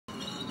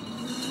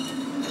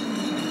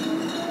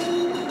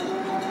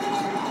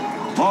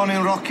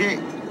Morning, Rocky.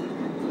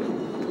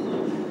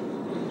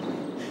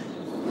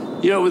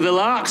 You up with the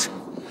larks?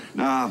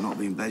 No, I've not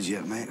been in bed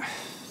yet, mate.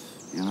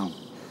 You know.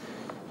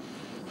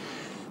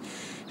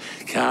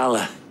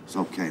 Carla. It's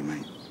okay,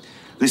 mate.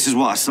 This is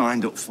what I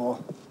signed up for.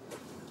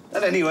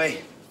 And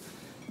anyway,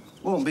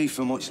 won't be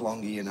for much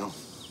longer, you know.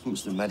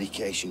 Once the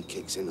medication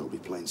kicks in, it'll be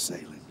plain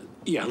sailing.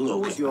 Yeah, What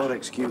look. was your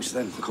excuse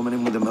then for coming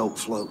in with a milk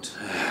float?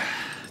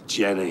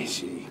 Jenny,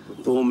 she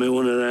bought me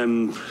one of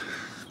them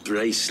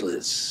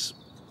bracelets.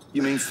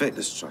 You mean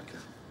fitness tracker?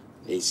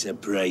 It's a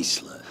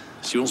bracelet.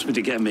 She wants me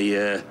to get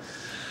me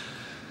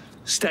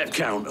step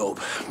count up.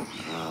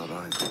 All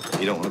right.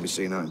 You don't want to be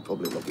seen out in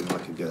public looking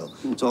like a girl.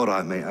 It's all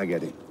right, mate, I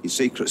get it. Your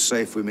secret's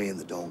safe with me in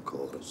the dawn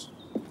quarters.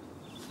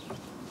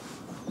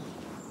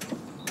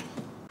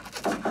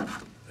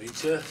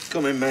 Peter?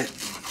 Come in, mate.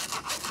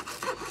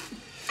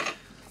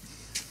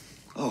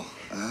 Oh,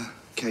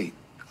 Kate,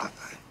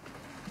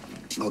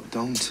 look,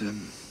 don't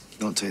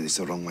take this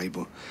the wrong way,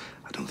 but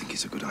I don't think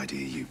it's a good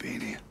idea you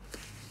being here.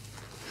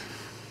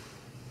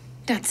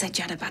 Dad said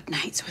you had a bad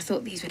night, so I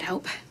thought these would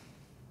help.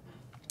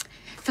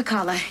 For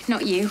Carla,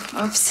 not you,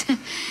 obs.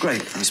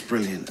 Great, that's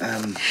brilliant.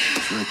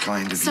 It's very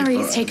kind of you. Sorry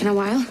it's taken a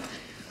while.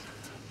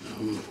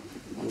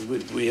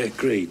 We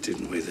agreed,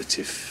 didn't we, that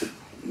if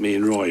me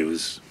and Roy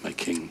was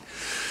making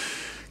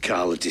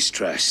Carla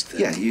distressed,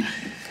 then... Yeah, you'd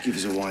give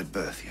us a wide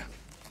berth, yeah.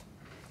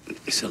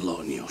 It's a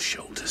lot on your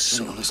shoulders,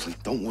 son. Honestly,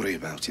 don't worry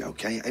about it,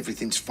 OK?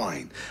 Everything's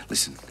fine.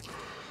 Listen,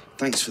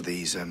 thanks for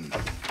these.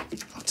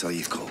 I'll tell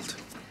you called.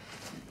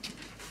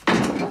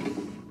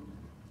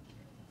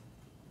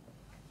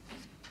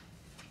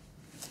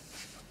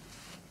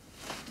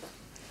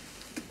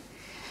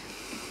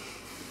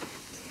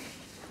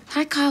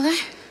 Hi, Carla.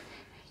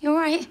 You all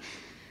right?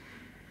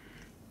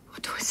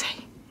 What do I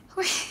say?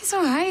 Oh, it's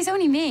all right. It's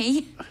only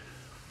me.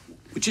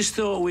 We just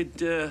thought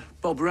we'd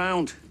bob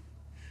round.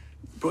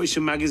 Brought you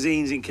some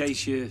magazines in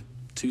case you're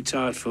too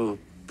tired for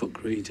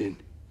book reading.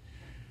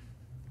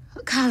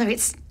 Look, Carla,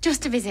 it's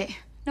just a visit.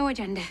 No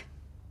agenda.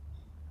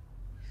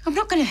 I'm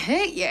not going to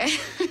hurt you.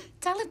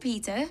 Tell her,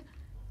 Peter.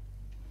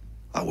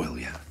 I will,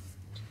 yeah.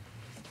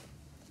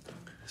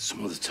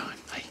 Some other time,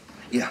 eh?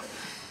 Yeah.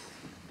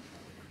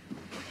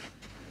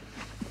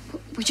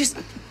 We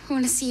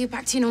want to see you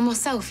back to your normal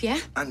self, yeah?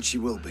 And she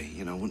will be,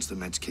 you know, once the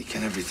meds kick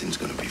in, everything's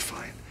gonna be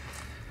fine.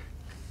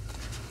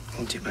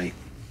 Won't it, mate?